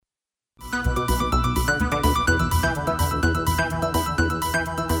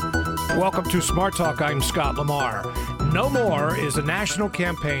Welcome to Smart Talk. I'm Scott Lamar. No More is a national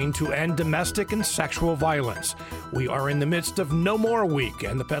campaign to end domestic and sexual violence. We are in the midst of No More Week,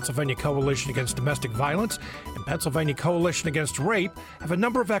 and the Pennsylvania Coalition Against Domestic Violence and Pennsylvania Coalition Against Rape have a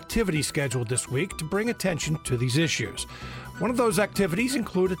number of activities scheduled this week to bring attention to these issues. One of those activities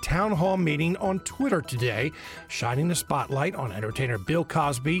include a town hall meeting on Twitter today, shining the spotlight on entertainer Bill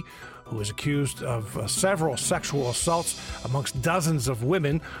Cosby, who is accused of several sexual assaults amongst dozens of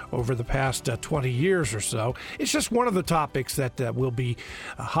women over the past 20 years or so. It's just one of the topics that will be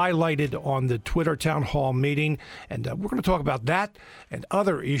highlighted on the Twitter town hall meeting. And we're going to talk about that and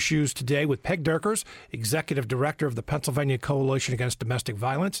other issues today with Peg Dierkers, Executive Director of the Pennsylvania Coalition Against Domestic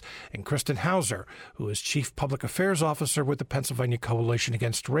Violence, and Kristen, who is Chief Public Affairs Officer with the Pennsylvania Coalition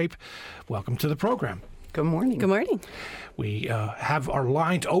Against Rape. Welcome to the program. Good morning. Good morning. We have our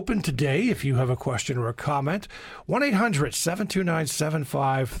lines open today if you have a question or a comment.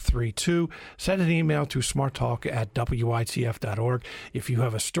 1-800-729-7532. Send an email to smarttalk@witf.org. If you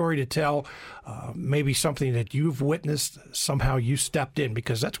have a story to tell, maybe something that you've witnessed, somehow you stepped in,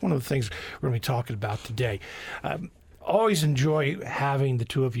 because that's one of the things we're going to be talking about today. Always enjoy having the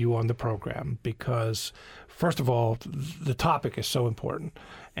two of you on the program because, first of all, the topic is so important.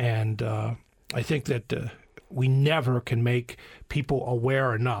 And I think that we never can make people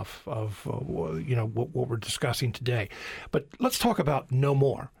aware enough of what we're discussing today. But let's talk about No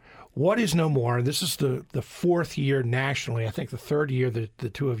More. What is No More? This is the fourth year nationally. I think the third year that the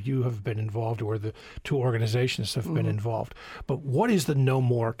two of you have been involved, or the two organizations have been involved. But what is the No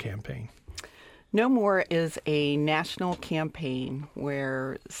More campaign? No More is a national campaign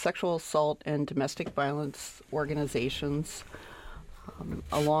where sexual assault and domestic violence organizations,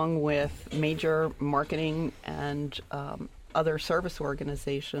 along with major marketing and other service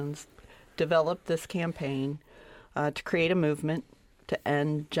organizations, developed this campaign to create a movement to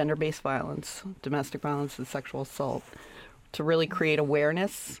end gender-based violence, domestic violence and sexual assault, to really create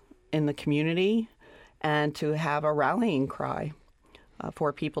awareness in the community and to have a rallying cry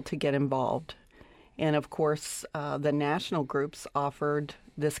for people to get involved. And of course, the national groups offered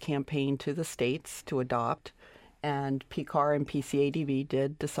this campaign to the states to adopt, and PCAR and PCADV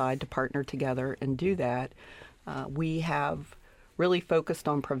did decide to partner together and do that. We have really focused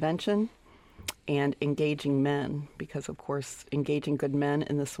on prevention and engaging men because, of course, engaging good men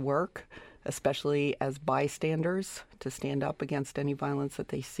in this work, especially as bystanders, to stand up against any violence that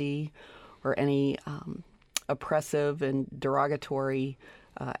they see or any oppressive and derogatory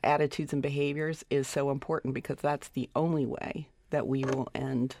attitudes and behaviors, is so important because that's the only way that we will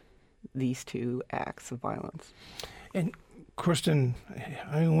end these two acts of violence. And Kristen,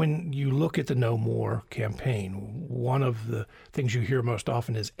 when you look at the No More campaign, one of the things you hear most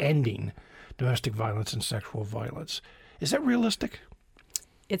often is ending domestic violence and sexual violence. Is that realistic?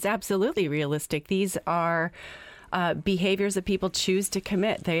 It's absolutely realistic. These are behaviors that people choose to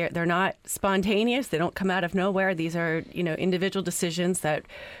commit. They're not spontaneous. They don't come out of nowhere. These are, individual decisions that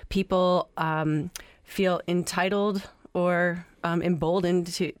people feel entitled or emboldened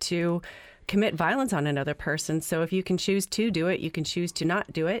to commit violence on another person. So if you can choose to do it, you can choose to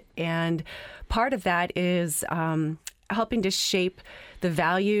not do it. And part of that is helping to shape the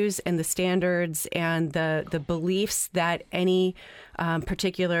values and the standards and the beliefs that any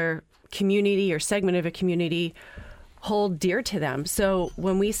particular community or segment of a community hold dear to them. So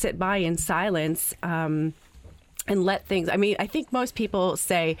when we sit by in silence and let things, I think most people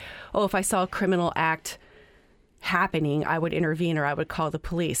say, oh, if I saw a criminal act happening, I would intervene or I would call the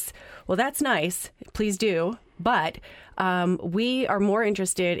police. Well, that's nice. Please do. But we are more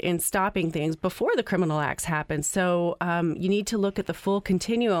interested in stopping things before the criminal acts happen. So you need to look at the full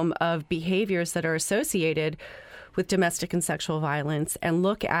continuum of behaviors that are associated with domestic and sexual violence and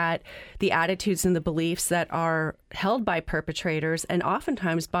look at the attitudes and the beliefs that are held by perpetrators and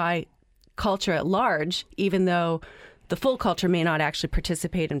oftentimes by culture at large, even though the full culture may not actually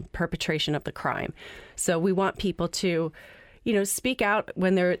participate in perpetration of the crime. So we want people to, speak out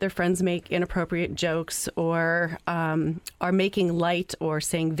when their friends make inappropriate jokes or are making light or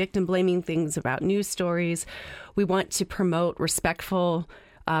saying victim-blaming things about news stories. We want to promote respectful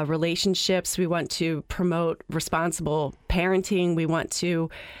relationships. We want to promote responsible parenting. We want to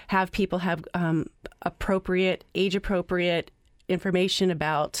have people have age-appropriate information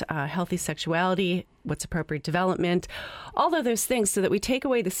about healthy sexuality, what's appropriate development, all of those things, so that we take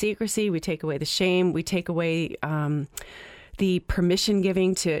away the secrecy, we take away the shame, we take away the permission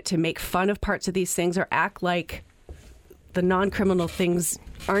giving to make fun of parts of these things or act like the non-criminal things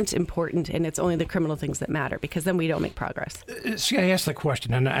aren't important and it's only the criminal things that matter, because then we don't make progress. See, I asked the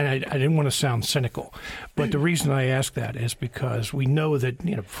question, and I didn't want to sound cynical, but the reason I ask that is because we know that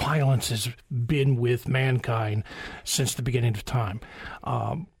violence has been with mankind since the beginning of time.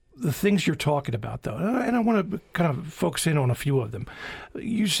 The things you're talking about, though, and I want to kind of focus in on a few of them.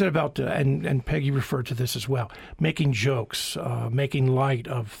 You said about, and Peggy referred to this as well, making jokes, making light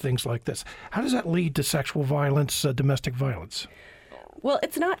of things like this. How does that lead to sexual violence, domestic violence? Well,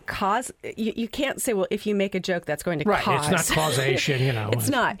 it's not cause. You can't say, well, if you make a joke, that's going to cause. Right, it's not causation, It's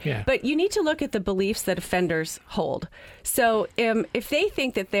not. Yeah. But you need to look at the beliefs that offenders hold. So if they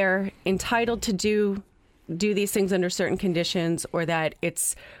think that they're entitled to do these things under certain conditions, or that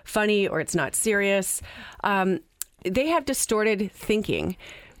it's funny or it's not serious, they have distorted thinking.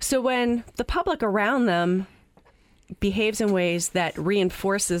 So when the public around them behaves in ways that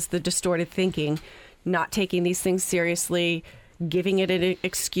reinforces the distorted thinking, not taking these things seriously, giving it an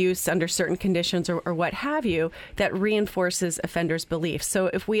excuse under certain conditions or what have you, that reinforces offenders' beliefs. So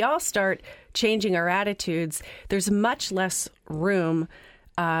if we all start changing our attitudes, there's much less room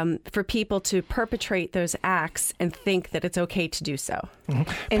for people to perpetrate those acts and think that it's okay to do so.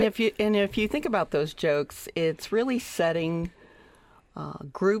 Mm-hmm. And if you think about those jokes, it's really setting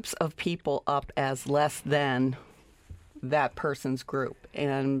groups of people up as less than that person's group.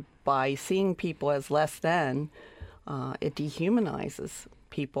 And by seeing people as less than, it dehumanizes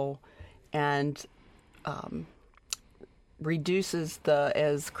people and reduces the,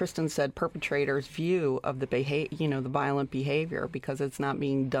 as Kristen said, perpetrator's view of the the violent behavior, because it's not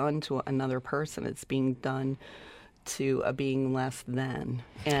being done to another person; it's being done to a being less than.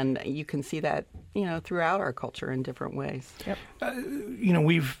 And you can see that, throughout our culture in different ways. Yep.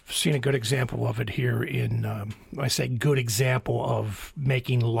 We've seen a good example of it here in, I say good example of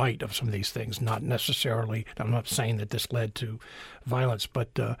making light of some of these things, not necessarily, I'm not saying that this led to violence,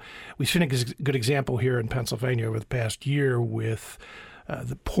 but we've seen a good example here in Pennsylvania over the past year with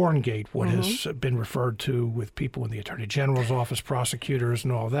the Porngate, what has been referred to with people in the Attorney General's office, prosecutors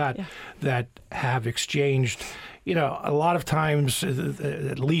and all that, that have exchanged, a lot of times,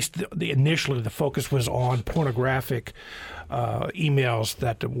 at least initially, the focus was on pornographic emails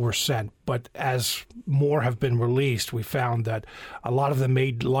that were sent. But as more have been released, we found that a lot of them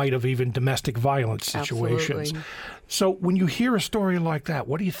made light of even domestic violence situations. Absolutely. So when you hear a story like that,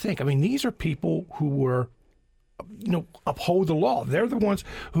 what do you think? I mean, these are people who were uphold the law. They're the ones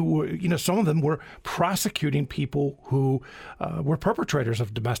who were, some of them were prosecuting people who were perpetrators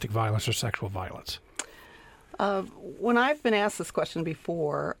of domestic violence or sexual violence. When I've been asked this question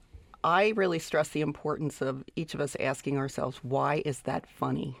before, I really stress the importance of each of us asking ourselves, why is that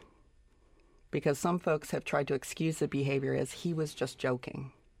funny? Because some folks have tried to excuse the behavior as he was just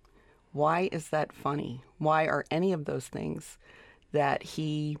joking. Why is that funny? Why are any of those things that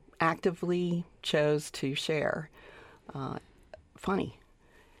he actively chose to share funny?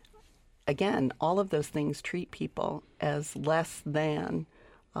 Again, all of those things treat people as less than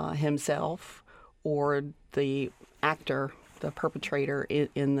himself or the actor, the perpetrator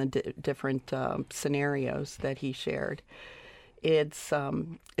in the different scenarios that he shared. It's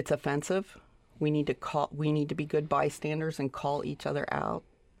offensive. We need to be good bystanders and call each other out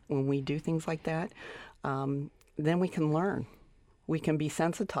when we do things like that. Then we can learn. We can be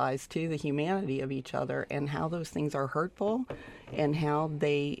sensitized to the humanity of each other and how those things are hurtful and how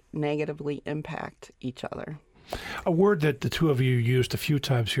they negatively impact each other. A word that the two of you used a few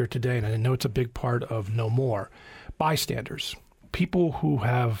times here today, and I know it's a big part of No More, bystanders, people who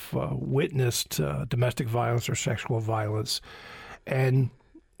have witnessed domestic violence or sexual violence, and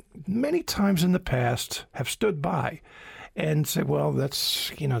many times in the past have stood by and said, well,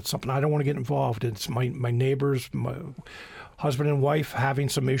 that's, it's something I don't want to get involved in. It's my neighbors, my husband and wife having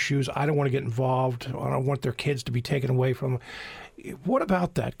some issues. I don't want to get involved. I don't want their kids to be taken away from them. What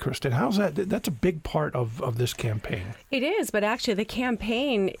about that, Kristen? How's that? That's a big part of this campaign. It is, but actually the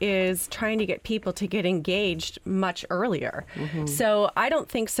campaign is trying to get people to get engaged much earlier. Mm-hmm. So I don't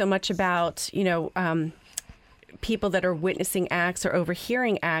think so much about, people that are witnessing acts or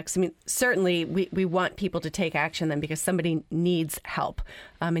overhearing acts. I mean, certainly we want people to take action then because somebody needs help.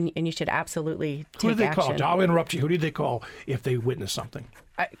 And you should absolutely take action. Who do they call? I'll interrupt you. Who do they call if they witness something?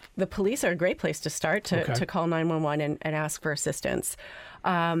 The police are a great place to start to call 911 and ask for assistance.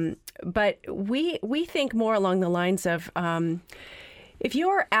 But we think more along the lines of if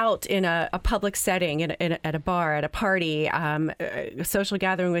you're out in a public setting, at a bar, at a party, a social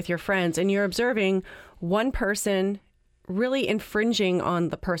gathering with your friends, and you're observing one person really infringing on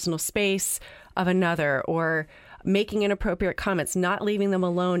the personal space of another, or making inappropriate comments, not leaving them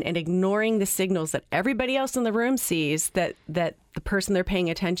alone, and ignoring the signals that everybody else in the room sees that the person they're paying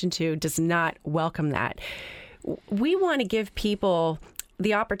attention to does not welcome that. We want to give people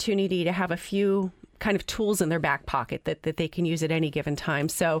the opportunity to have a few kind of tools in their back pocket that they can use at any given time.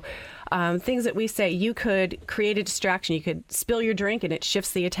 So things that we say, you could create a distraction. You could spill your drink and it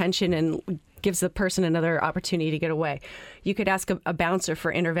shifts the attention and gives the person another opportunity to get away. You could ask a bouncer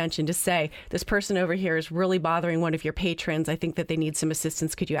for intervention to say, this person over here is really bothering one of your patrons. I think that they need some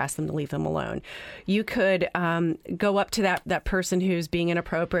assistance. Could you ask them to leave them alone? You could go up to that person who's being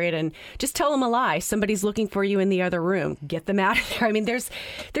inappropriate and just tell them a lie. Somebody's looking for you in the other room. Get them out of there. I mean, there's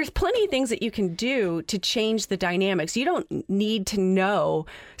plenty of things that you can do to change the dynamics. You don't need to know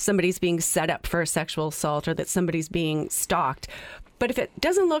somebody's being set up for a sexual assault or that somebody's being stalked. But if it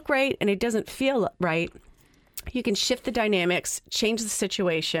doesn't look right and it doesn't feel right, you can shift the dynamics, change the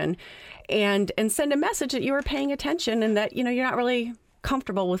situation, and send a message that you were paying attention and that, you're not really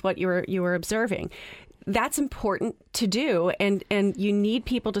comfortable with what you were observing. That's important to do, and you need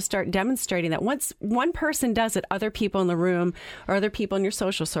people to start demonstrating that. Once one person does it, other people in the room or other people in your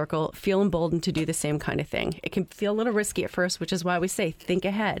social circle feel emboldened to do the same kind of thing. It can feel a little risky at first, which is why we say think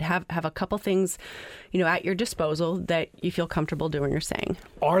ahead. Have a couple things, at your disposal that you feel comfortable doing or saying.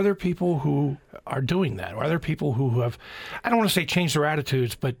 Are there people who are doing that? Are there people who have, I don't want to say changed their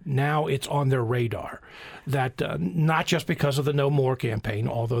attitudes, but now it's on their radar that not just because of the No More campaign,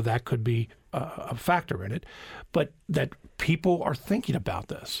 although that could be a factor in it, but that people are thinking about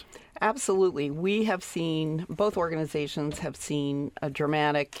this? Absolutely. We have seen, both organizations have seen a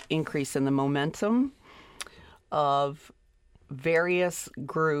dramatic increase in the momentum of various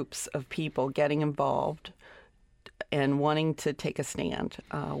groups of people getting involved and wanting to take a stand.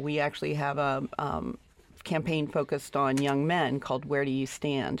 We actually have a campaign focused on young men called Where Do You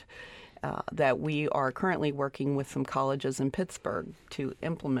Stand? That we are currently working with some colleges in Pittsburgh to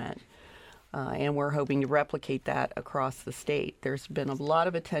implement. And we're hoping to replicate that across the state. There's been a lot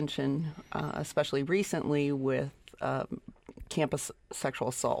of attention, especially recently, with campus sexual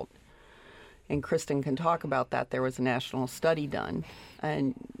assault. And Kristen can talk about that. There was a national study done.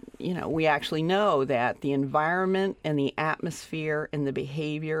 And, we actually know that the environment and the atmosphere and the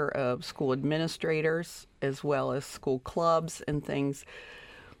behavior of school administrators, as well as school clubs and things,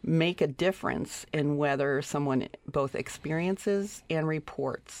 make a difference in whether someone both experiences and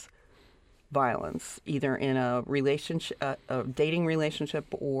reports violence, either in a relationship, a dating relationship,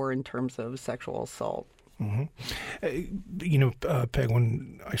 or in terms of sexual assault. Mm-hmm. Peg,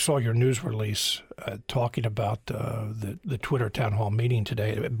 when I saw your news release talking about the Twitter town hall meeting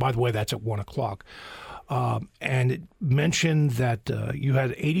today, by the way, that's at 1:00, and it mentioned that you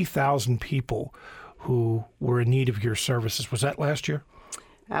had 80,000 people who were in need of your services. Was that last year?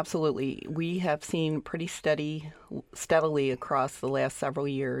 Absolutely. We have seen pretty steadily across the last several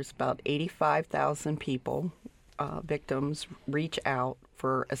years, about 85,000 people, victims, reach out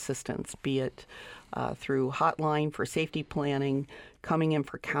for assistance, be it through hotline for safety planning, coming in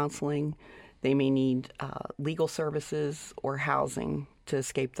for counseling. They may need legal services or housing to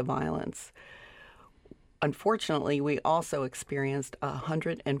escape the violence. Unfortunately, we also experienced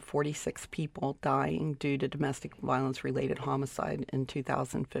 146 people dying due to domestic violence-related homicide in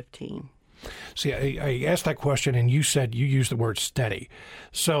 2015. See, I asked that question, and you said you used the word steady.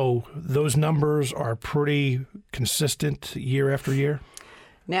 So those numbers are pretty consistent year after year?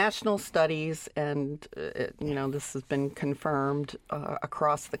 National studies, and this has been confirmed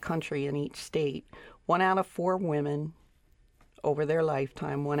across the country in each state. 1 out of 4 women over their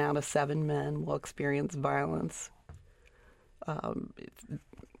lifetime, 1 out of 7 men will experience violence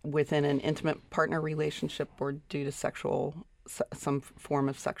within an intimate partner relationship or due to some form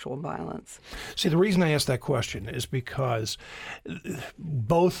of sexual violence. See, the reason I asked that question is because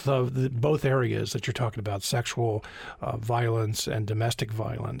both areas that you're talking about, sexual violence and domestic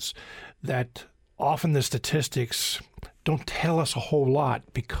violence, that often the statistics don't tell us a whole lot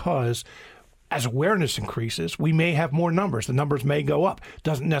because as awareness increases, we may have more numbers. The numbers may go up.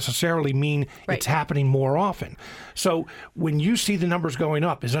 Doesn't necessarily mean Right. It's happening more often. So when you see the numbers going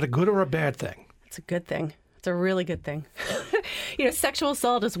up, is that a good or a bad thing? It's a good thing. It's a really good thing. Sexual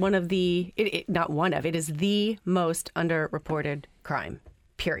assault is it is the most underreported crime,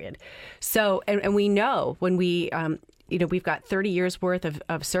 period. So, and we know when we, we've got 30 years worth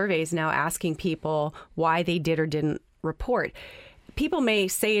of surveys now asking people why they did or didn't report. People may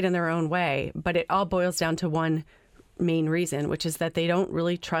say it in their own way, but it all boils down to one main reason, which is that they don't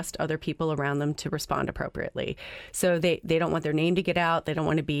really trust other people around them to respond appropriately. So they don't want their name to get out. They don't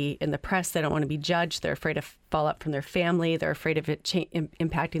want to be in the press. They don't want to be judged. They're afraid of fallout from their family. They're afraid of it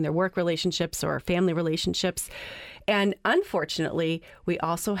impacting their work relationships or family relationships. And unfortunately, we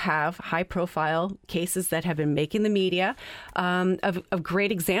also have high-profile cases that have been making the media of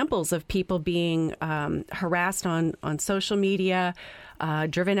great examples of people being harassed on social media,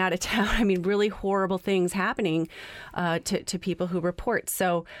 driven out of town. I mean, really horrible things happening to people who report.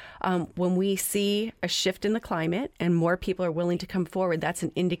 So when we see a shift in the climate and more people are willing to come forward, that's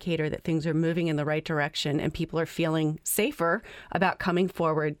an indicator that things are moving in the right direction and people are feeling safer about coming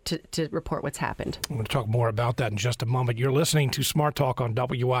forward to report what's happened. I'm going to talk more about that in just a moment. You're listening to Smart Talk on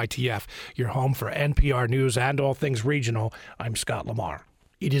WITF, your home for NPR News and all things regional. I'm Scott Lamar.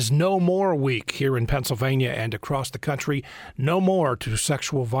 It is No More Week here in Pennsylvania and across the country. No more to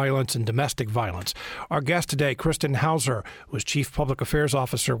sexual violence and domestic violence. Our guest today, Kristen Hauser, who is Chief Public Affairs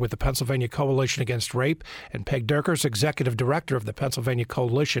Officer with the Pennsylvania Coalition Against Rape, and Peg Dierkers, Executive Director of the Pennsylvania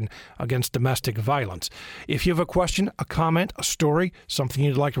Coalition Against Domestic Violence. If you have a question, a comment, a story, something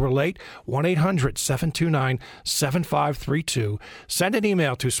you'd like to relate, 1-800-729-7532. Send an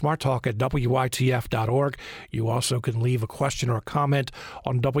email to smarttalk@witf.org. You also can leave a question or a comment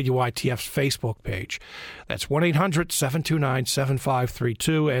on WITF's Facebook page. That's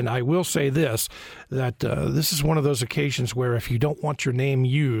 1-800-729-7532. And I will say this, that this is one of those occasions where if you don't want your name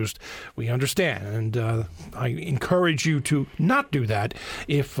used, we understand. And I encourage you to not do that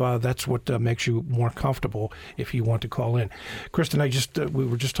if that's what makes you more comfortable if you want to call in. Kristen, we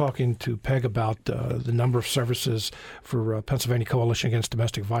were just talking to Peg about the number of services for Pennsylvania Coalition Against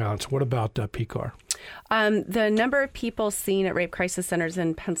Domestic Violence. What about PCAR? The number of people seen at rape crisis centers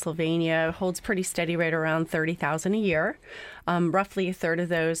in Pennsylvania holds pretty steady right around 30,000 a year. Roughly a third of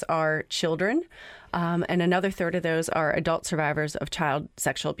those are children, and another third of those are adult survivors of child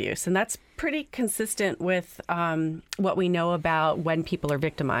sexual abuse. And that's pretty consistent with what we know about when people are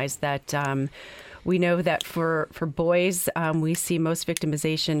victimized, that we know that for boys, we see most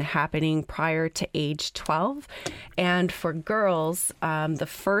victimization happening prior to age 12. And for girls, the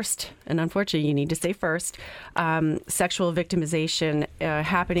first, and unfortunately you need to say first, sexual victimization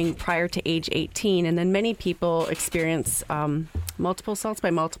happening prior to age 18. And then many people experience multiple assaults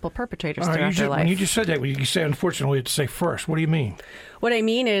by multiple perpetrators throughout their life. When you just said that, when you say unfortunately, you have to say first. What do you mean? What I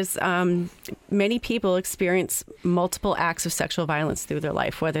mean is many people experience multiple acts of sexual violence through their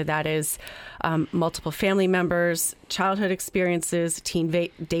life, whether that is multiple family members, childhood experiences, teen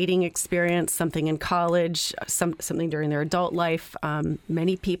dating experience, something in college, something during their adult life.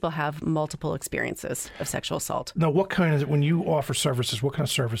 Many people have multiple experiences of sexual assault. Now, when you offer services, what kind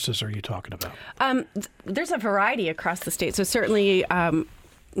of services are you talking about? There's a variety across the state. So certainly,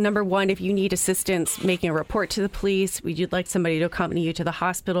 number one, if you need assistance making a report to the police, you'd like somebody to accompany you to the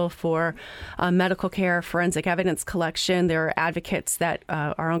hospital for medical care, forensic evidence collection. There are advocates that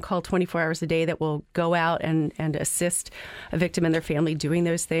are on call 24 hours a day that will go out and assist a victim and their family doing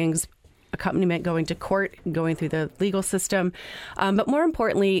those things. Accompaniment going to court, going through the legal system. But more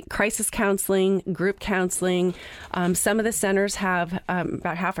importantly, crisis counseling, group counseling. Some of the centers have,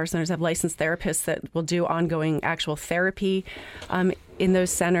 about half our centers have licensed therapists that will do ongoing actual therapy in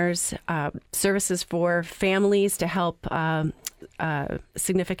those centers. Services for families to help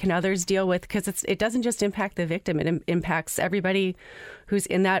significant others deal with, because it doesn't just impact the victim, it impacts everybody who's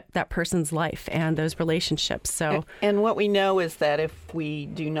in that person's life and those relationships. So, and what we know is that if we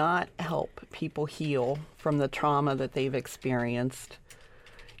do not help people heal from the trauma that they've experienced,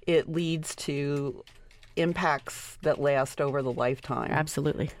 it leads to impacts that last over the lifetime.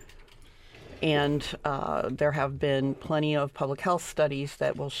 Absolutely. And there have been plenty of public health studies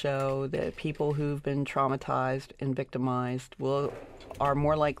that will show that people who've been traumatized and victimized are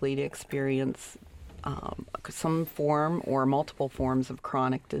more likely to experience some form or multiple forms of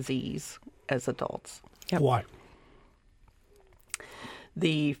chronic disease as adults. Yep. Why?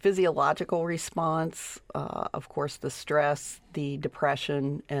 The physiological response, of course, the stress, the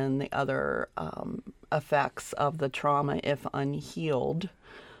depression, and the other effects of the trauma, if unhealed,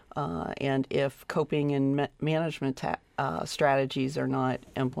 and if coping and management strategies are not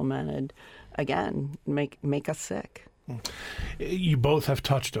implemented, again, make us sick. You both have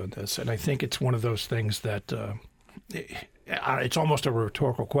touched on this, and I think it's one of those things that it's almost a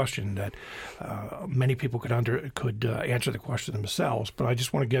rhetorical question that many people could answer the question themselves, but I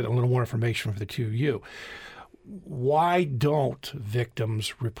just want to get a little more information from the two of you. Why don't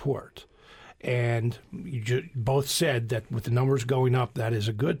victims report? And you both said that with the numbers going up, that is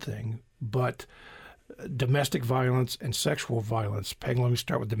a good thing, but domestic violence and sexual violence, Peg, let me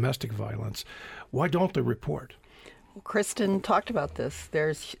start with domestic violence. Why don't they report? Well, Kristen talked about this.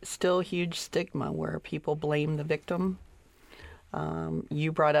 There's still huge stigma where people blame the victim.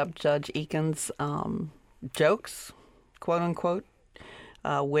 You brought up Judge Eakin's jokes, quote unquote,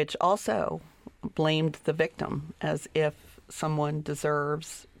 which also blamed the victim as if someone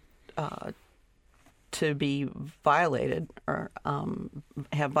deserves to be violated or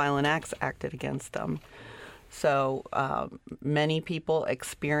have violent acts acted against them. So many people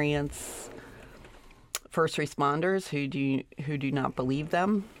experience first responders who do not believe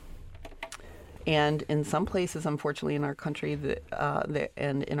them. And in some places, unfortunately, in our country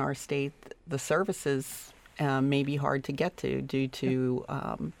and in our state, the services may be hard to get to due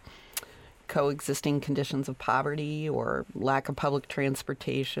to coexisting conditions of poverty or lack of public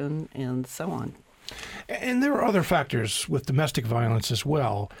transportation and so on. And there are other factors with domestic violence as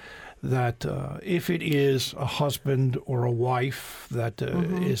well, that if it is a husband or a wife that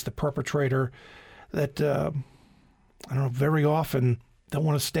is the perpetrator, that, I don't know, very often don't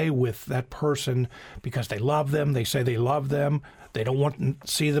want to stay with that person because they love them. They say they love them. They don't want to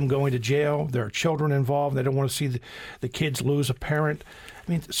see them going to jail. There are children involved. They don't want to see the kids lose a parent.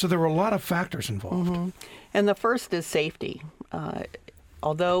 I mean, so there are a lot of factors involved. And the first is safety.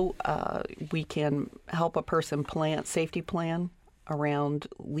 Although we can help a person safety plan around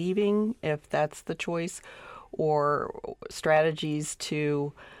leaving, if that's the choice, or strategies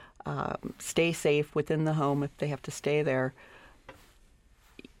to stay safe within the home if they have to stay there,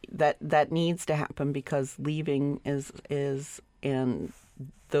 that needs to happen, because leaving is and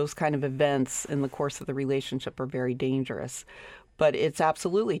those kind of events in the course of the relationship are very dangerous. But it's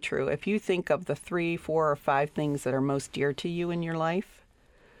absolutely true. If you think of the 3, 4, or 5 things that are most dear to you in your life,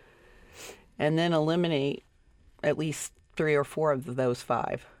 and then eliminate at least 3 or 4 of those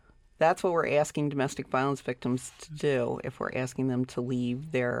 5, that's what we're asking domestic violence victims to do if we're asking them to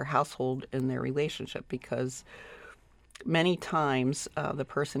leave their household and their relationship, because many times the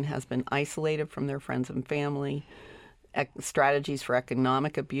person has been isolated from their friends and family. Strategies for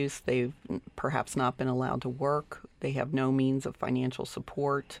economic abuse, they've perhaps not been allowed to work. They have no means of financial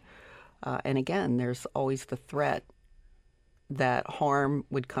support. And again, there's always the threat that harm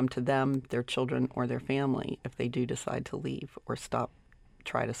would come to them, their children, or their family if they do decide to leave or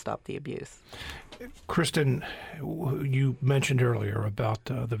try to stop the abuse. Kristen, you mentioned earlier about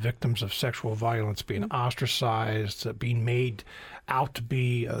the victims of sexual violence being ostracized, being made out to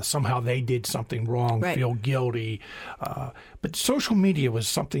be somehow they did something wrong, feel guilty. But social media was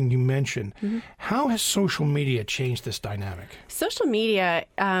something you mentioned. How has social media changed this dynamic? Social media,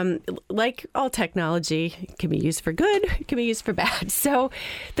 like all technology, can be used for good, it can be used for bad. So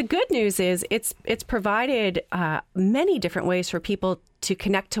the good news is it's provided many different ways for people to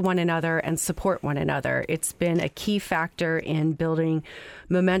connect to one another and support one another. It's been a key factor in building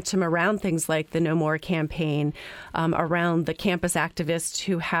momentum around things like the No More campaign, around the campus activists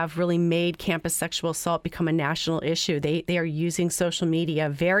who have really made campus sexual assault become a national issue. They are using social media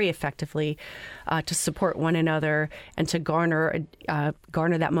very effectively to support one another and to garner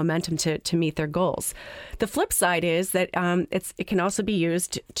that momentum to meet their goals. The flip side is that it can also be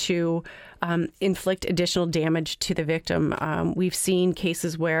used to inflict additional damage to the victim. We've seen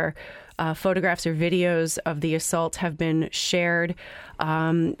cases where photographs or videos of the assault have been shared,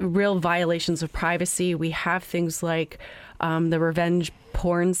 real violations of privacy. We have things like the revenge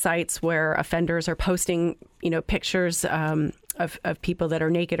porn sites where offenders are posting, pictures of people that are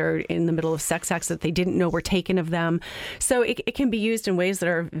naked or in the middle of sex acts that they didn't know were taken of them. So it can be used in ways that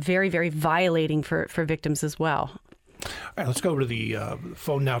are very, very violating for victims as well. All right, let's go to the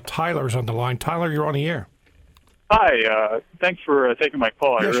phone now. Tyler's on the line. Tyler, you're on the air. Hi. Thanks for taking my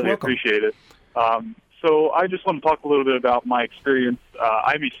call. Yes, I really welcome. appreciate it. So I just want to talk a little bit about my experience.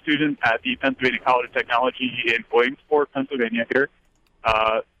 I'm a student at the Pennsylvania College of Technology in Williamsport, Pennsylvania here.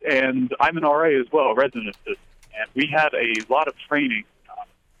 And I'm an RA as well, a resident assistant. And we had a lot of training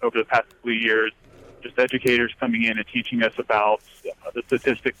over the past 3 years, just educators coming in and teaching us about the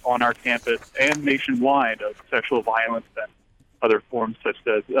statistics on our campus and nationwide of sexual violence and other forms such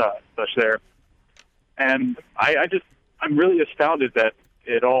there. And I'm really astounded that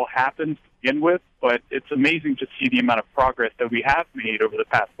it all happened to begin with, but it's amazing to see the amount of progress that we have made over the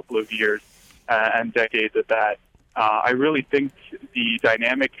past couple of years and decades at that. I really think the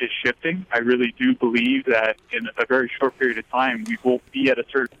dynamic is shifting. I really do believe that in a very short period of time, we will be at a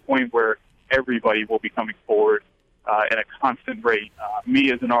certain point where everybody will be coming forward in a constant rate.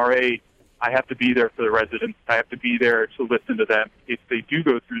 Me as an RA, I have to be there for the residents. I have to be there to listen to them if they do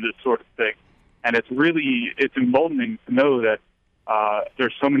go through this sort of thing. And it's emboldening to know that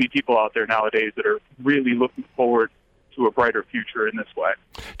there's so many people out there nowadays that are really looking forward to a brighter future in this way.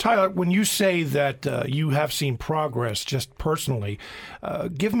 Tyler, when you say that you have seen progress just personally,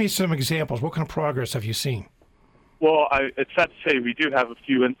 give me some examples. What kind of progress have you seen? Well, it's sad to say we do have a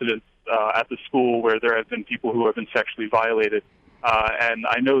few incidents at the school where there have been people who have been sexually violated. And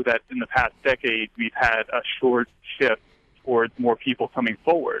I know that in the past decade, we've had a short shift towards more people coming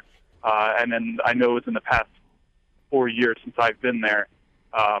forward. And then I know in the past 4 years since I've been there,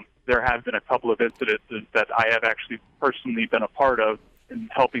 there have been a couple of incidences that I have actually personally been a part of in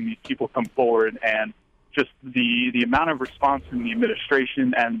helping these people come forward. And just the amount of response from the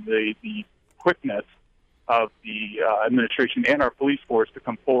administration and the quickness of the administration and our police force to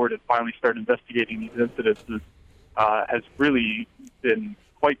come forward and finally start investigating these incidences has really been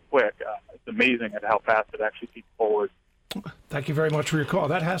quite quick. It's amazing at how fast it actually keeps forward. Thank you very much for your call.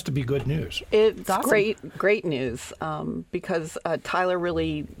 That has to be good news. It's awesome. Great news, because Tyler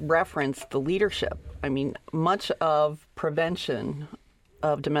really referenced the leadership. I mean, much of prevention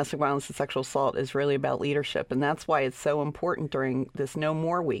of domestic violence and sexual assault is really about leadership, and that's why it's so important during this No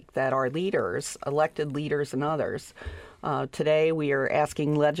More Week that our leaders, elected leaders and others, today we are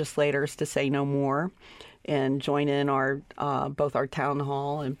asking legislators to say no more and join in our both our town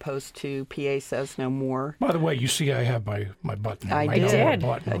hall and post to PA Says No More. By the way, you see I have my button. I my did.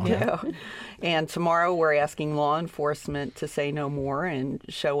 Button I on. do. And tomorrow we're asking law enforcement to say no more and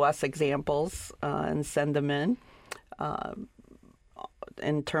show us examples and send them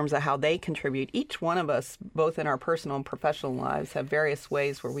in terms of how they contribute. Each one of us, both in our personal and professional lives, have various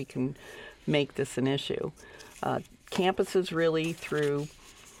ways where we can make this an issue. Campuses really, through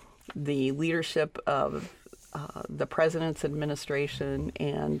the leadership of the President's administration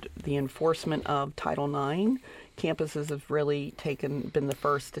and the enforcement of Title IX, campuses have really been the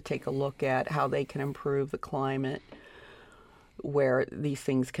first to take a look at how they can improve the climate where these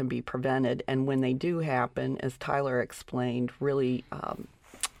things can be prevented. And when they do happen, as Tyler explained, really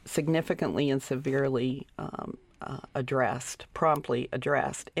significantly and severely promptly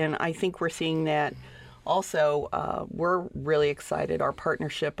addressed. And I think we're seeing that also. We're really excited. Our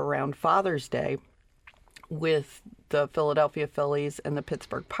partnership around Father's Day with the Philadelphia Phillies and the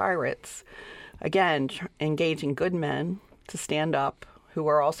Pittsburgh Pirates, again, engaging good men to stand up, who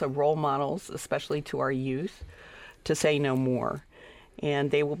are also role models, especially to our youth, to say no more.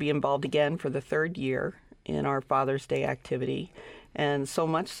 And they will be involved again for the third year in our Father's Day activity. And so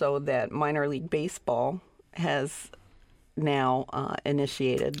much so that minor league baseball has now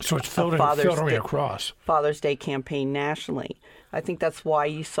initiated so it's filtering across Father's Day campaign nationally. I think that's why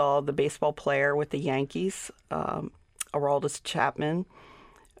you saw the baseball player with the Yankees, Aroldis Chapman,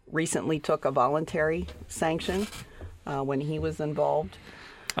 recently took a voluntary sanction when he was involved.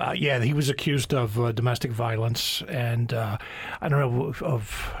 He was accused of domestic violence, and I don't know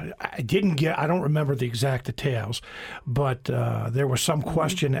I don't remember the exact details, but there was some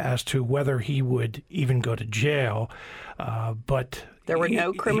question as to whether he would even go to jail. But there were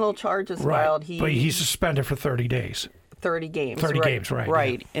no criminal charges filed. But he's suspended for 30 days. 30 games. 30 games, right.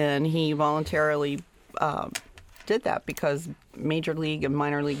 Right, yeah. And he voluntarily did that because Major League and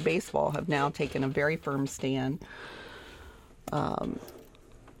Minor League Baseball have now taken a very firm stand,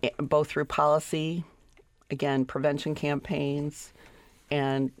 both through policy, again, prevention campaigns,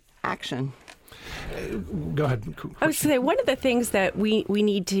 and action. Go ahead. I was going to say, one of the things that we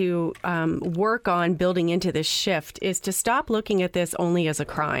need to work on building into this shift is to stop looking at this only as a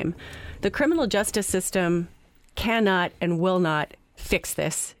crime. The criminal justice system cannot and will not fix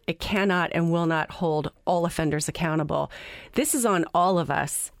this. It cannot and will not hold all offenders accountable. This is on all of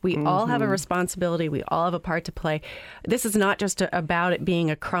us. We all have a responsibility. We all have a part to play. This is not just about it being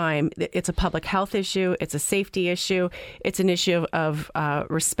a crime. It's a public health issue. It's a safety issue. It's an issue of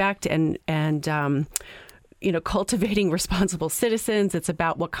respect and cultivating responsible citizens. It's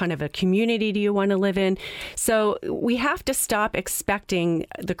about what kind of a community do you want to live in. So we have to stop expecting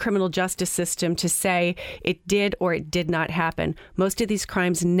the criminal justice system to say it did or it did not happen. Most of these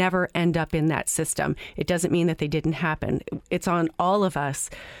crimes never end up in that system. It doesn't mean that they didn't happen. It's on all of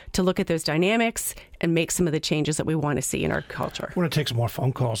us to look at those dynamics and make some of the changes that we want to see in our culture. We're going to take some more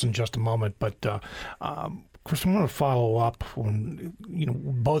phone calls in just a moment, but Kristen, I want to follow up on,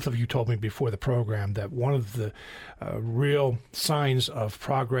 both of you told me before the program that one of the real signs of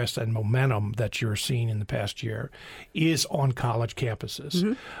progress and momentum that you're seeing in the past year is on college campuses.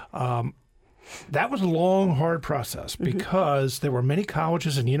 Mm-hmm. That was a long, hard process because there were many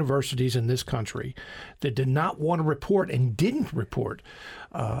colleges and universities in this country that did not want to report and didn't report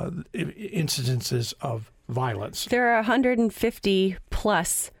incidences of violence. There are 150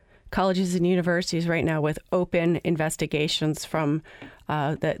 plus colleges and universities right now with open investigations from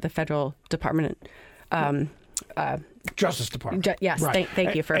the federal Department Justice Department. Yes, right.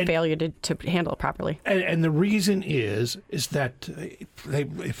 thank you for failure to handle it properly. And the reason is that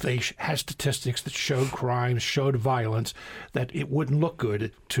if they had statistics that showed crimes, showed violence, that it wouldn't look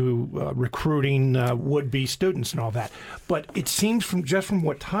good to recruiting would-be students and all that. But it seems from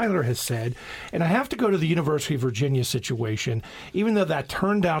what Tyler has said, and I have to go to the University of Virginia situation, even though that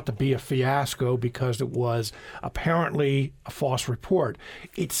turned out to be a fiasco because it was apparently a false report,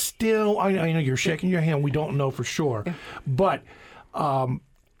 it's still, I know you're shaking your hand, we don't know for sure. But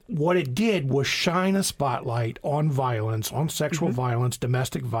what it did was shine a spotlight on violence, on sexual violence,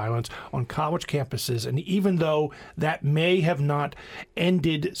 domestic violence on college campuses. And even though that may have not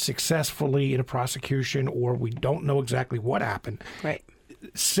ended successfully in a prosecution, or we don't know exactly what happened, right.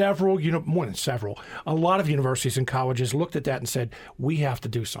 More than several, a lot of universities and colleges looked at that and said, we have to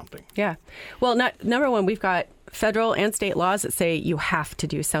do something. Yeah. Well, number one, we've got federal and state laws that say you have to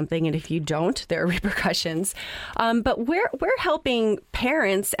do something, and if you don't, there are repercussions. But we're helping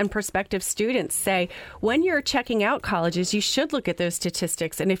parents and prospective students say, when you're checking out colleges, you should look at those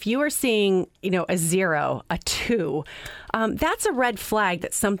statistics. And if you are seeing, a 0, a 2, that's a red flag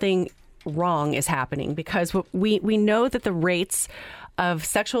that something wrong is happening, because we know that the rates of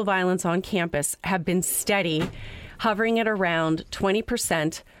sexual violence on campus have been steady, hovering at around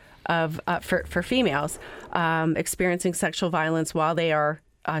 20% for females experiencing sexual violence while they are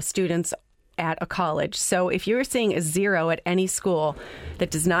students at a college. So if you're seeing a 0 at any school, that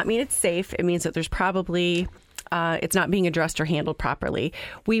does not mean it's safe. It means that there's probably it's not being addressed or handled properly.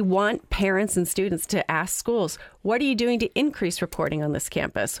 We want parents and students to ask schools, what are you doing to increase reporting on this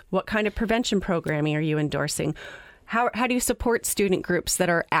campus? What kind of prevention programming are you endorsing? How do you support student groups that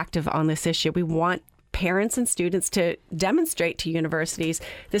are active on this issue? We want parents and students to demonstrate to universities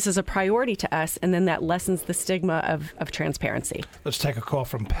this is a priority to us, and then that lessens the stigma of transparency. Let's take a call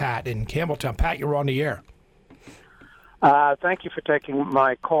from Pat in Campbelltown. Pat, you're on the air. Thank you for taking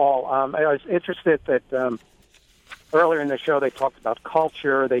my call. I was interested that earlier in the show they talked about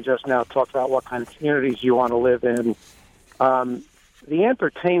culture. They just now talked about what kind of communities you want to live in. The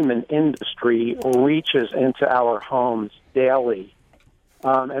entertainment industry reaches into our homes daily.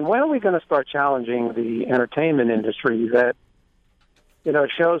 And when are we going to start challenging the entertainment industry that,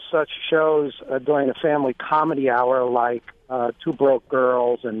 shows during a family comedy hour like Two Broke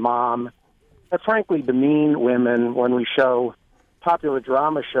Girls and Mom, that frankly demean women when we show popular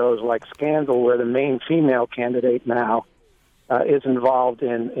drama shows like Scandal, where the main female candidate now is involved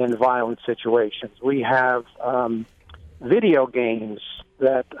in violent situations. We have video games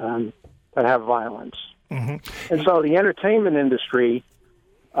that have violence. Mm-hmm. And so the entertainment industry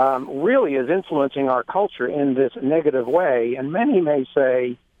really is influencing our culture in this negative way. And many may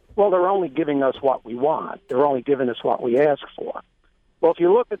say, well, they're only giving us what we want. They're only giving us what we ask for. Well, if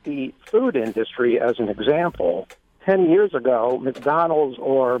you look at the food industry as an example, 10 years ago, McDonald's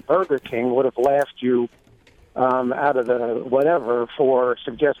or Burger King would have laughed you out of the whatever for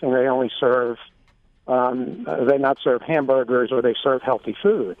suggesting they only serve they not serve hamburgers or they serve healthy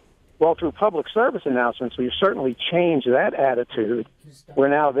food. Well, through public service announcements, we've certainly changed that attitude, where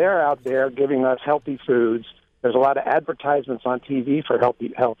now they're out there giving us healthy foods. There's a lot of advertisements on TV for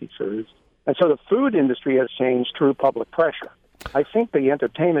healthy foods. And so the food industry has changed through public pressure. I think the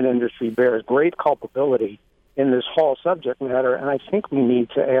entertainment industry bears great culpability in this whole subject matter, and I think we need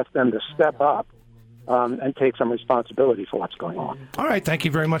to ask them to step up and take some responsibility for what's going on. All right. Thank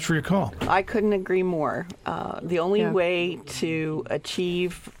you very much for your call. I couldn't agree more. The only way to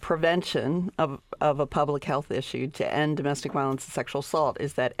achieve prevention of a public health issue, to end domestic violence and sexual assault,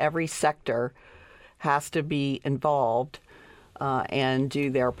 is that every sector has to be involved and do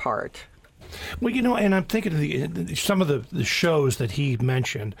their part. Well, and I'm thinking of some of the shows that he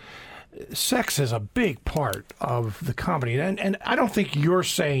mentioned. Sex is a big part of the comedy. And I don't think you're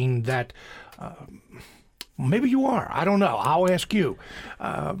saying that... maybe you are. I don't know. I'll ask you.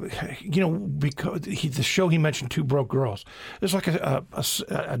 Because the show he mentioned, Two Broke Girls, there's like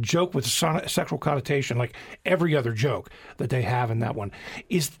a joke with a sexual connotation, like every other joke that they have in that one.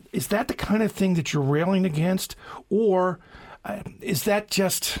 Is that the kind of thing that you're railing against, or is that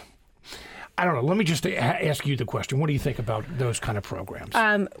just? I don't know. Let me just ask you the question. What do you think about those kind of programs?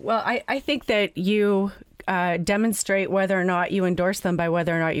 Well, I think that you demonstrate whether or not you endorse them by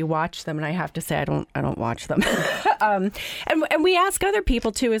whether or not you watch them, and I have to say I don't watch them. And we ask other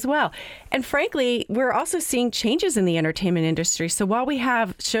people to as well. And frankly, we're also seeing changes in the entertainment industry. So while we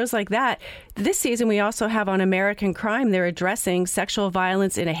have shows like that, this season we also have on American Crime, they're addressing sexual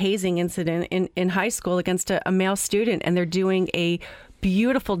violence in a hazing incident in high school against a male student, and they're doing a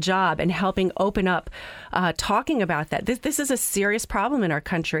beautiful job in helping open up, talking about that. This is a serious problem in our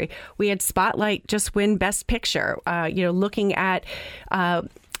country. We had Spotlight just win Best Picture, looking at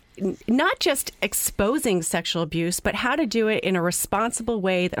not just exposing sexual abuse, but how to do it in a responsible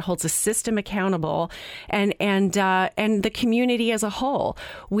way that holds the system accountable and the community as a whole.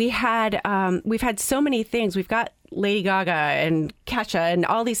 we've had so many things. We've got Lady Gaga and Kesha and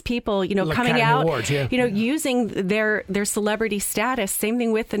all these people, coming out, Awards, yeah. Using their celebrity status. Same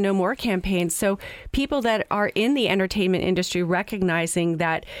thing with the No More campaign. So people that are in the entertainment industry recognizing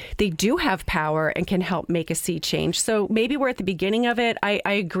that they do have power and can help make a sea change. So maybe we're at the beginning of it. I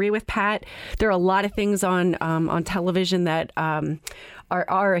agree with Pat. There are a lot of things on television that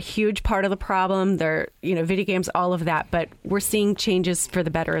are a huge part of the problem. They're, video games, all of that. But we're seeing changes for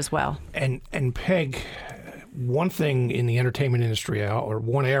the better as well. And Peg, one thing in the entertainment industry, or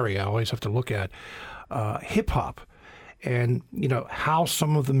one area I always have to look at, hip hop, and how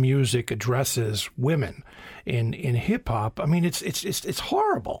some of the music addresses women in hip hop. I mean, it's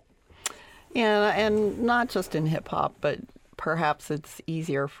horrible. Yeah, and not just in hip hop, but perhaps it's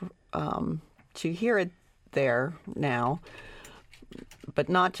easier to hear it there now. But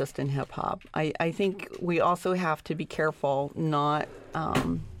not just in hip hop. I think we also have to be careful not.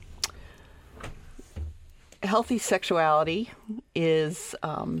 Healthy sexuality is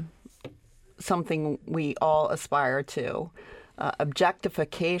something we all aspire to.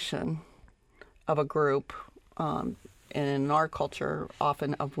 Objectification of a group, and in our culture,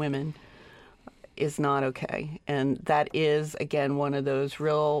 often of women, is not okay. And that is, again, one of those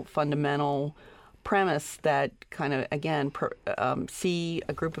real fundamental premise that kind of, again, see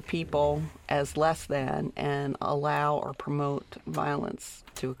a group of people as less than and allow or promote violence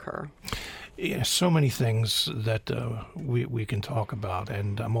to occur. Yeah, so many things that we can talk about,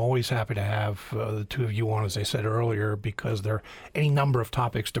 and I'm always happy to have the two of you on, as I said earlier, because there are any number of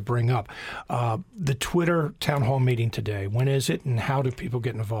topics to bring up. The Twitter town hall meeting today, when is it, and how do people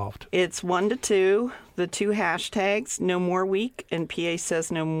get involved? It's 1 to 2, the two hashtags, No More Week and PA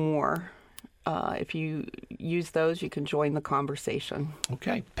Says No More. If you use those, you can join the conversation.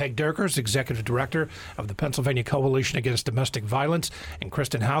 Okay. Peg Dierkers, Executive Director of the Pennsylvania Coalition Against Domestic Violence, and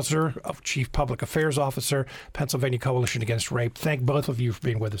Kristen Hauser, Chief Public Affairs Officer, Pennsylvania Coalition Against Rape. Thank both of you for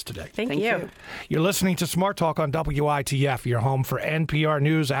being with us today. Thank you. You're listening to Smart Talk on WITF, your home for NPR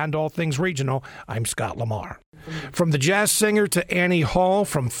News and all things regional. I'm Scott Lamar. From the jazz singer to Annie Hall,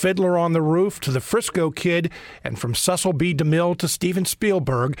 from Fiddler on the Roof to the Frisco Kid, and from Cecil B. DeMille to Steven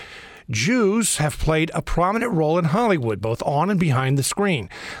Spielberg, Jews have played a prominent role in Hollywood, both on and behind the screen.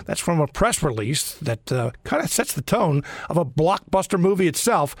 That's from a press release that kind of sets the tone of a blockbuster movie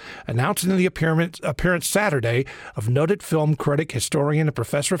itself, announcing the appearance Saturday of noted film critic, historian, and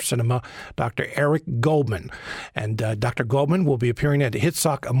professor of cinema, Dr. Eric Goldman. And Dr. Goldman will be appearing at the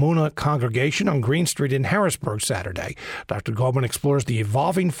Chisuk Emuna Congregation on Green Street in Harrisburg Saturday. Dr. Goldman explores the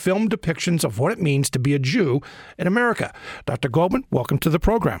evolving film depictions of what it means to be a Jew in America. Dr. Goldman, welcome to the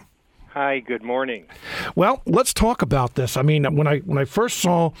program. Hi, good morning. Well, let's talk about this. I mean, when I first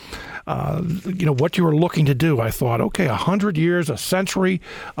saw, what you were looking to do, I thought, okay, 100 years, a century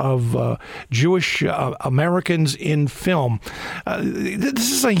of Jewish Americans in film.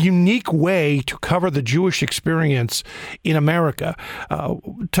 This is a unique way to cover the Jewish experience in America.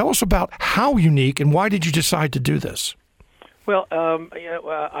 Tell us about how unique and why did you decide to do this? Well,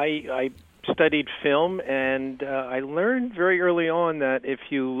 I studied film, and I learned very early on that if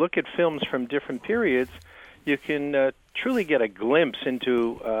you look at films from different periods, you can truly get a glimpse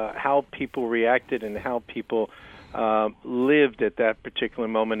into how people reacted and how people lived at that particular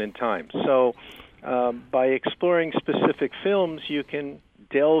moment in time. So by exploring specific films, you can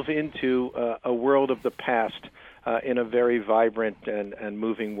delve into a world of the past in a very vibrant and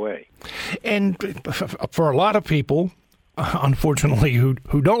moving way. And for a lot of people, unfortunately,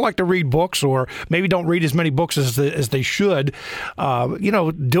 who don't like to read books or maybe don't read as many books as they should,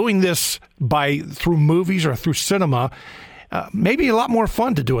 doing this through movies or through cinema, maybe a lot more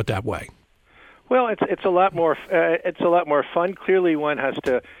fun to do it that way. Well, it's a lot more fun. Clearly, one has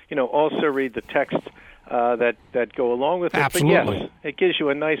to also read the text that go along with it. Absolutely. But yes, it gives you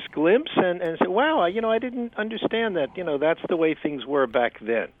a nice glimpse and say, wow, I didn't understand that. That's the way things were back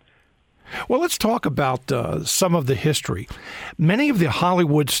then. Well, let's talk about some of the history. Many of the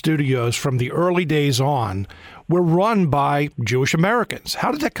Hollywood studios from the early days on were run by Jewish Americans.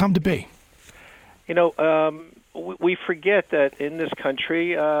 How did that come to be? We forget that in this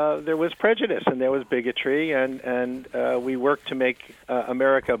country there was prejudice and there was bigotry, and we worked to make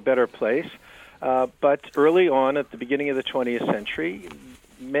America a better place. But early on, at the beginning of the 20th century,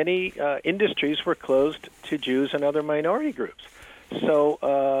 many industries were closed to Jews and other minority groups.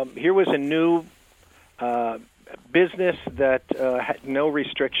 So here was a new business that had no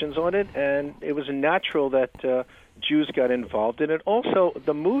restrictions on it, and it was natural that Jews got involved in it. Also,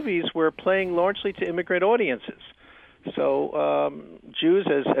 the movies were playing largely to immigrant audiences. So Jews,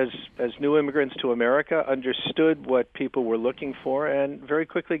 as new immigrants to America, understood what people were looking for and very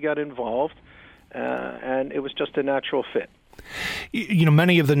quickly got involved, and it was just a natural fit. You know,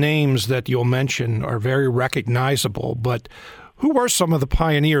 many of the names that you'll mention are very recognizable, but who were some of the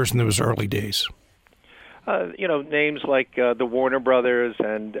pioneers in those early days? Names like the Warner Brothers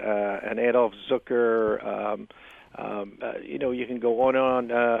and Adolf Zucker. You can go on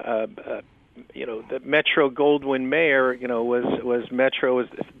and on. The Metro Goldwyn Mayer, was Metro was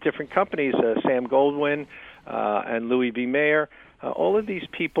different companies. Sam Goldwyn and Louis B. Mayer. All of these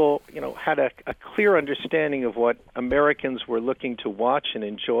people, had a clear understanding of what Americans were looking to watch and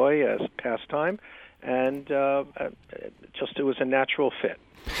enjoy as pastime, and it was a natural fit.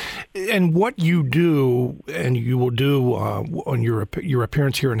 And what you do, and you will do on your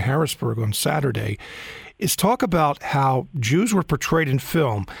appearance here in Harrisburg on Saturday, is talk about how Jews were portrayed in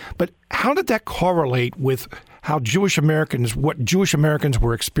film. But how did that correlate with how what Jewish Americans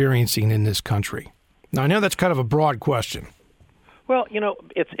were experiencing in this country? Now, I know that's kind of a broad question. Well,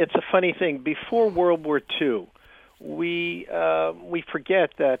 it's a funny thing. Before World War II, we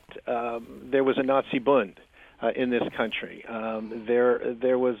forget that there was a Nazi Bund in this country.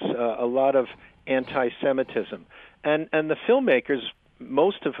 There was a lot of anti-Semitism, and the filmmakers,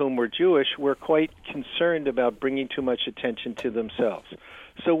 most of whom were Jewish, were quite concerned about bringing too much attention to themselves.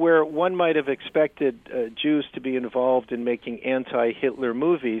 So where one might have expected Jews to be involved in making anti-Hitler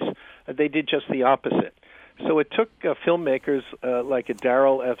movies, they did just the opposite. So it took filmmakers like a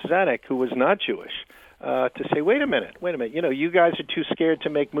Darryl F. Zanuck, who was not Jewish, to say, wait a minute, you guys are too scared to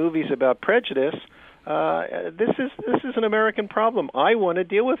make movies about prejudice. This is an American problem. I want to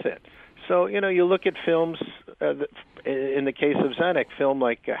deal with it. So, you look at films, in the case of Zanuck, film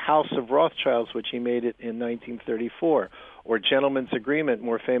like House of Rothschilds, which he made it in 1934, or Gentleman's Agreement,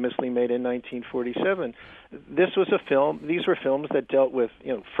 more famously made in 1947. These were films that dealt with,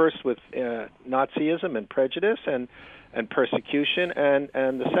 first with Nazism and prejudice and persecution,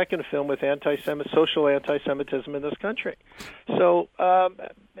 and the second film with social anti-Semitism in this country. So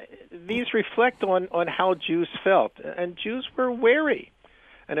these reflect on how Jews felt, and Jews were wary.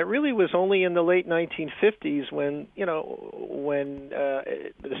 And it really was only in the late 1950s when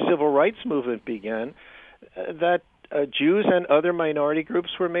the civil rights movement began that Jews and other minority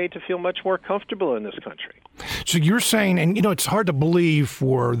groups were made to feel much more comfortable in this country. So you're saying, and it's hard to believe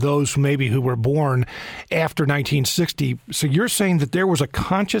for those who were born after 1960, so you're saying that there was a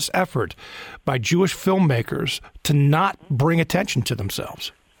conscious effort by Jewish filmmakers to not bring attention to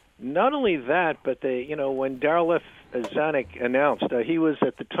themselves. Not only that, but when Darryl F. Zanuck announced, he was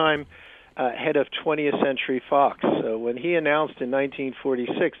at the time head of 20th Century Fox. So when he announced in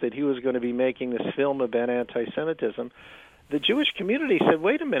 1946 that he was going to be making this film about anti-Semitism, the Jewish community said,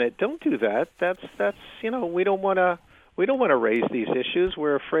 "Wait a minute, don't do that. That's we don't want to raise these issues.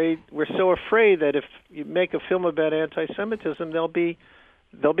 We're so afraid that if you make a film about anti-Semitism, there'll be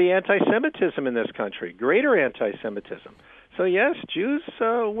anti-Semitism in this country, greater anti-Semitism." So yes, Jews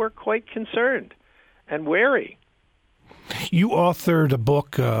were quite concerned and wary. You authored a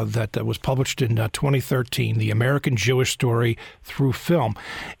book that was published in 2013, The American Jewish Story Through Film.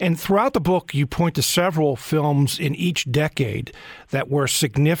 And throughout the book, you point to several films in each decade that were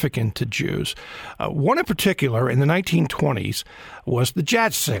significant to Jews. One in particular, in the 1920s, was The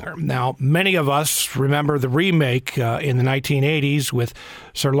Jazz Singer. Now, many of us remember the remake in the 1980s with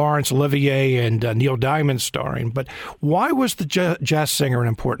Sir Laurence Olivier and Neil Diamond starring. But why was The Jazz Singer an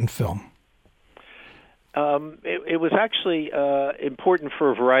important film? It was actually important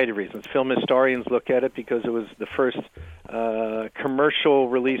for a variety of reasons. Film historians look at it because it was the first commercial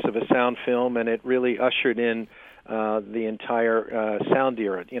release of a sound film, and it really ushered in the entire sound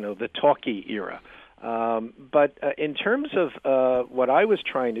era, the talkie era. But in terms of what I was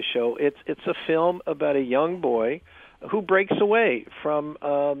trying to show, it's a film about a young boy who breaks away from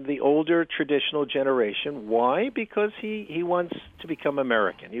the older traditional generation. Why? Because he wants to become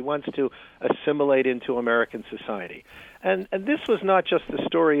American. He wants to assimilate into American society. And this was not just the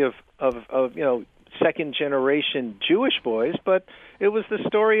story of second generation Jewish boys, but it was the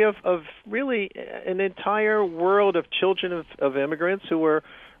story of really an entire world of children of immigrants who were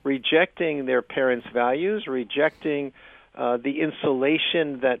rejecting their parents' values, rejecting the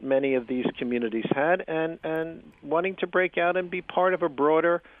insulation that many of these communities had, and wanting to break out and be part of a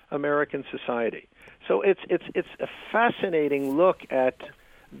broader American society. So it's a fascinating look at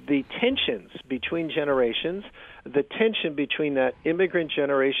the tensions between generations, the tension between that immigrant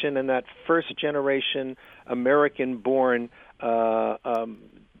generation and that first-generation American-born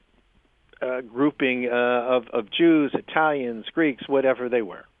grouping of Jews, Italians, Greeks, whatever they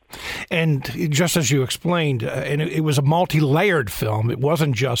were. And just as you explained, and it was a multi-layered film. It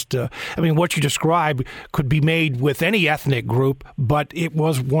wasn't just, what you described could be made with any ethnic group, but it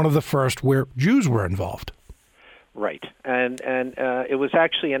was one of the first where Jews were involved. Right. And it was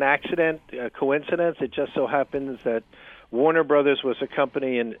actually an accident, a coincidence. It just so happens that Warner Brothers was a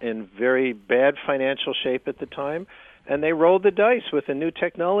company in very bad financial shape at the time, and they rolled the dice with a new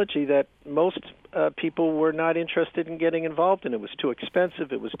technology that most people were not interested in getting involved in. It was too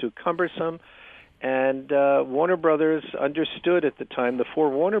expensive. It was too cumbersome. And Warner Brothers understood at the time, the four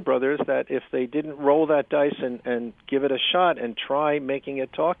Warner Brothers, that if they didn't roll that dice and give it a shot and try making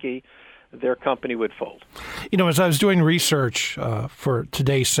it talky, their company would fold. As I was doing research for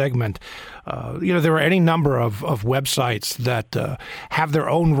today's segment, there are any number of websites that have their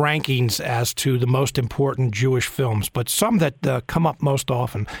own rankings as to the most important Jewish films, but some that come up most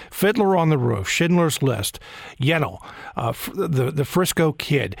often: Fiddler on the Roof, Schindler's List, Yentl, the Frisco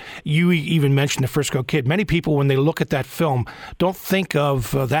Kid. You even mentioned the Frisco Kid. Many people, when they look at that film, don't think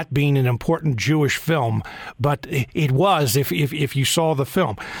of that being an important Jewish film, but it was if you saw the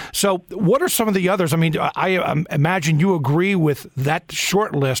film. So what are some of the others? I imagine you agree with that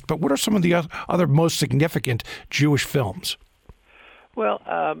short list, but what are some of the other most significant Jewish films? Well,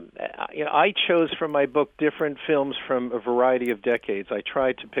 I chose from my book different films from a variety of decades. I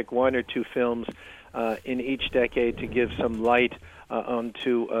tried to pick one or two films in each decade to give some light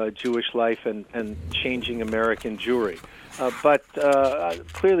onto Jewish life and changing American Jewry. But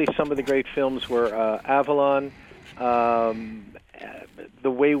clearly some of the great films were Avalon,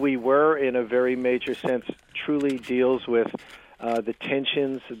 The Way We Were, in a very major sense, truly deals with the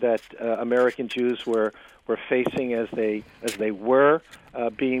tensions that American Jews were facing as they were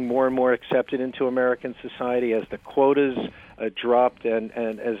being more and more accepted into American society, as the quotas dropped and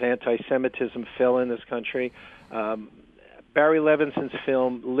as anti-Semitism fell in this country. Barry Levinson's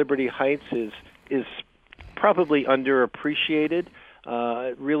film Liberty Heights is probably underappreciated.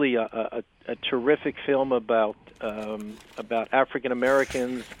 Really a terrific film about African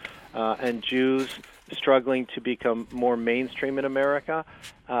Americans and Jews struggling to become more mainstream in America,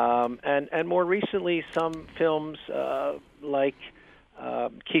 and more recently some films like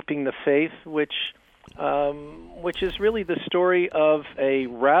Keeping the Faith, which is really the story of a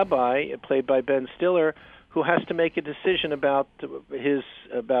rabbi played by Ben Stiller who has to make a decision about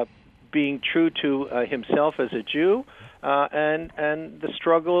being true to himself as a Jew, and the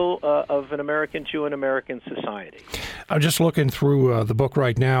struggle of an American Jew in American society. I'm just looking through the book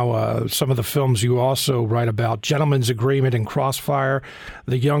right now, some of the films you also write about: Gentleman's Agreement and Crossfire,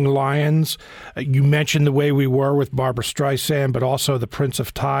 The Young Lions. You mentioned The Way We Were with Barbra Streisand, but also The Prince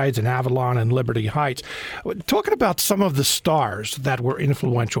of Tides and Avalon and Liberty Heights. Talking about some of the stars that were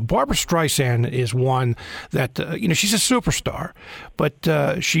influential, Barbra Streisand is one that, she's a superstar, but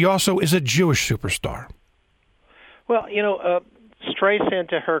she also is a Jewish superstar. Well, Streisand,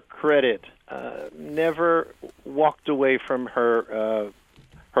 to her credit, never walked away from her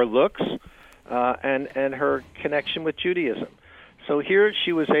looks and her connection with Judaism. So here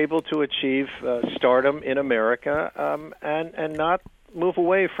she was able to achieve stardom in America and not move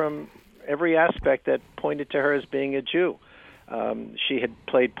away from every aspect that pointed to her as being a Jew. She had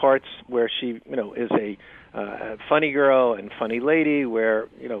played parts where she, is a funny girl and funny lady, where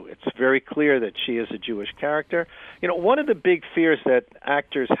it's very clear that she is a Jewish character. One of the big fears that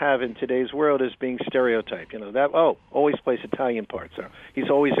actors have in today's world is being stereotyped. Always plays Italian parts, or he's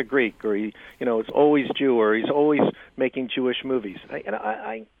always a Greek, or is always Jew, or he's always making Jewish movies.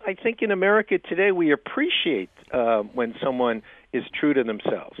 I think in America today we appreciate when someone is true to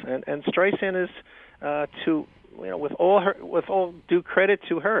themselves, and Streisand is with all due credit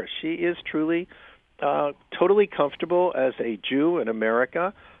to her, she is truly totally comfortable as a Jew in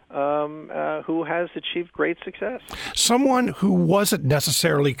America who has achieved great success. Someone who wasn't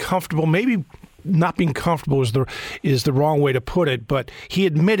necessarily comfortable, maybe not being comfortable is the wrong way to put it, but he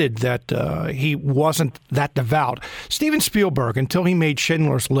admitted that he wasn't that devout. Steven Spielberg, until he made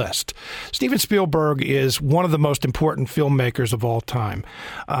Schindler's List. Steven Spielberg is one of the most important filmmakers of all time.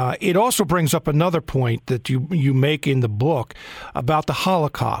 It also brings up another point that you make in the book about the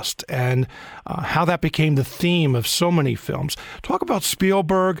Holocaust and how that became the theme of so many films. Talk about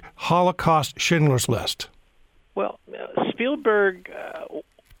Spielberg, Holocaust, Schindler's List. Well, Spielberg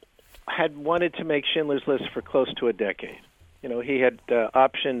had wanted to make Schindler's List for close to a decade. He had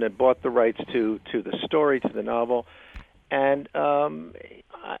optioned and bought the rights to the story, to the novel, and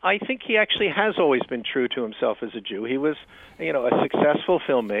I think he actually has always been true to himself as a Jew. He was, a successful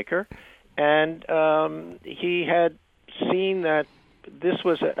filmmaker, and he had seen that this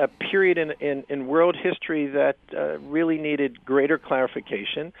was a period in world history that really needed greater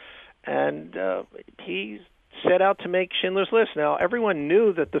clarification, and he set out to make Schindler's List. Now, everyone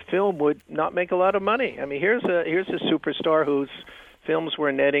knew that the film would not make a lot of money. I mean, here's a superstar whose films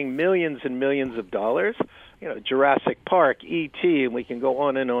were netting millions and millions of dollars. Jurassic Park, E.T., and we can go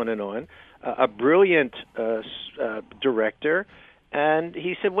on and on and on. A brilliant director. And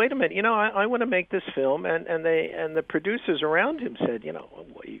he said, wait a minute, I want to make this film. And the producers around him said,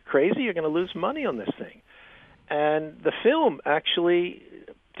 are you crazy? You're going to lose money on this thing. And the film actually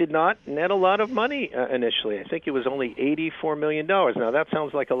did not net a lot of money initially. I think it was only $84 million. Now, that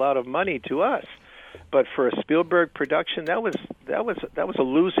sounds like a lot of money to us. But for a Spielberg production, that was a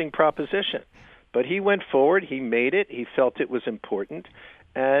losing proposition. But he went forward. He made it. He felt it was important.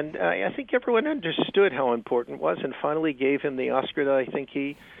 And I think everyone understood how important it was and finally gave him the Oscar that I think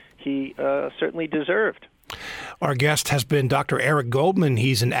he certainly deserved. Our guest has been Dr. Eric Goldman.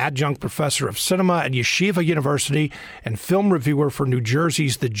 He's an adjunct professor of cinema at Yeshiva University and film reviewer for New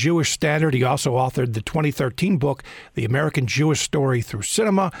Jersey's The Jewish Standard. He also authored the 2013 book, The American Jewish Story Through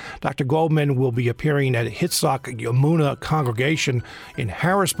Cinema. Dr. Goldman will be appearing at Chisuk Emuna Congregation in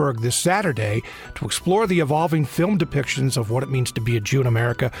Harrisburg this Saturday to explore the evolving film depictions of what it means to be a Jew in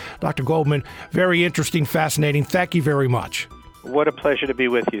America. Dr. Goldman, very interesting, fascinating. Thank you very much. What a pleasure to be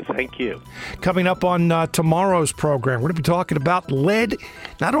with you. Thank you. Coming up on tomorrow's program, we're going to be talking about lead,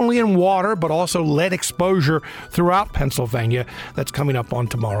 not only in water, but also lead exposure throughout Pennsylvania. That's coming up on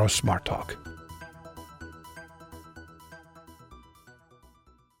tomorrow's Smart Talk.